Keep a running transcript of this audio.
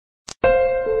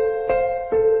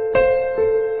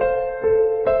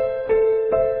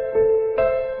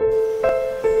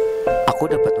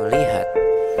dapat melihat,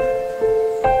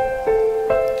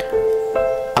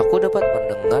 aku dapat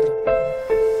mendengar,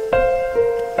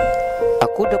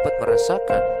 aku dapat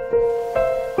merasakan.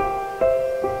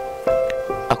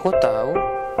 Aku tahu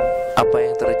apa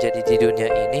yang terjadi di dunia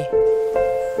ini,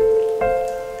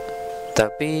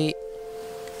 tapi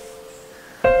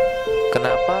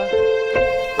kenapa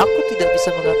aku tidak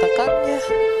bisa mengatakannya?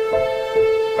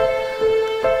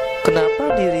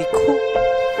 Kenapa diriku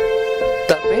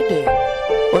tak pede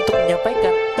untuk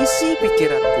menyampaikan isi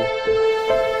pikiranku?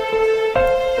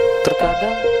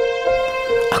 Terkadang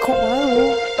aku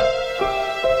malu,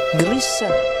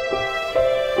 gelisah,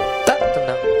 tak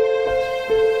tenang.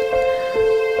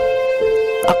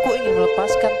 Aku ingin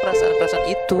melepaskan perasaan-perasaan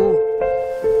itu.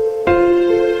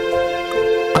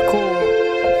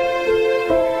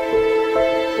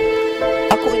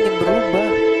 Aku ingin berubah.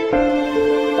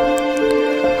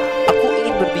 Aku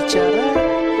ingin berbicara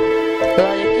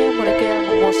layaknya mereka yang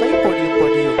menguasai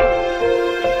podium-podium.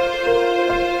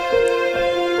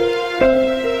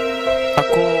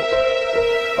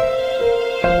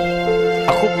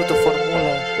 Aku butuh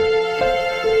formula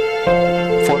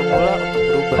untuk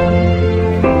berubah.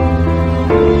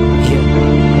 Iya,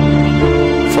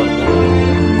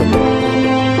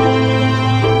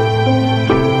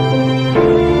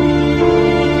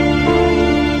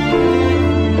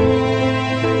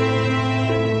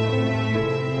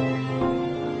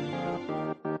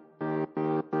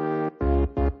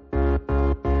 untuk berubah.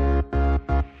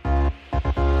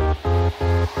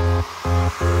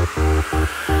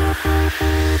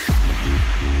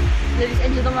 Ladies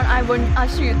and gentlemen, I want to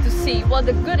ask you to see what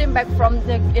the good impact from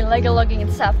the illegal logging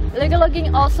itself. Illegal logging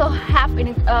also have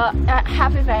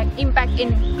impact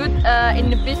in good in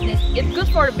the business. It's good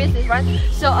for the business, right?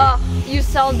 So you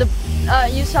sell the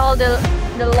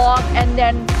log, and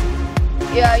then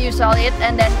you sell it,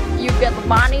 and then you get the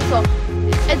money. So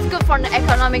it's good for the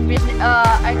economic business.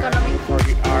 For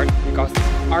the art, because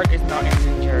art is not in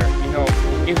danger. You know,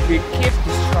 if we keep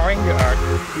destroying the earth,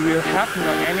 we will have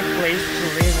no any place to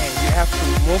live in. You have to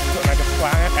move to another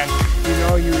planet, and you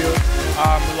will lose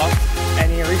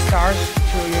any resource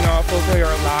to fulfill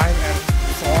your life, and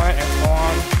so on and so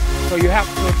on. So you have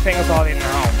to think about it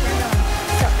now.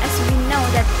 So as we know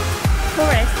that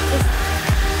forest is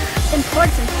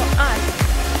important for us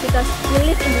because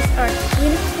we live in this earth.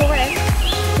 We need forest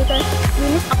because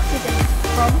we need oxygen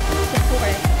from the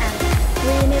forest, and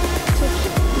we need to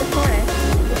keep the forest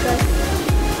because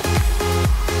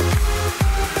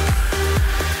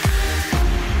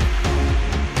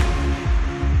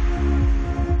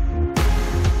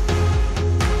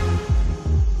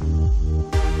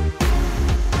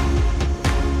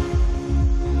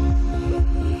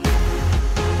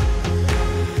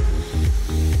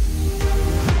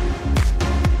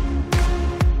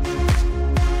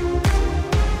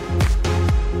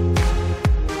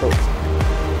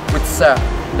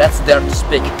Let's dare to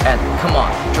speak and come on,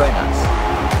 join us.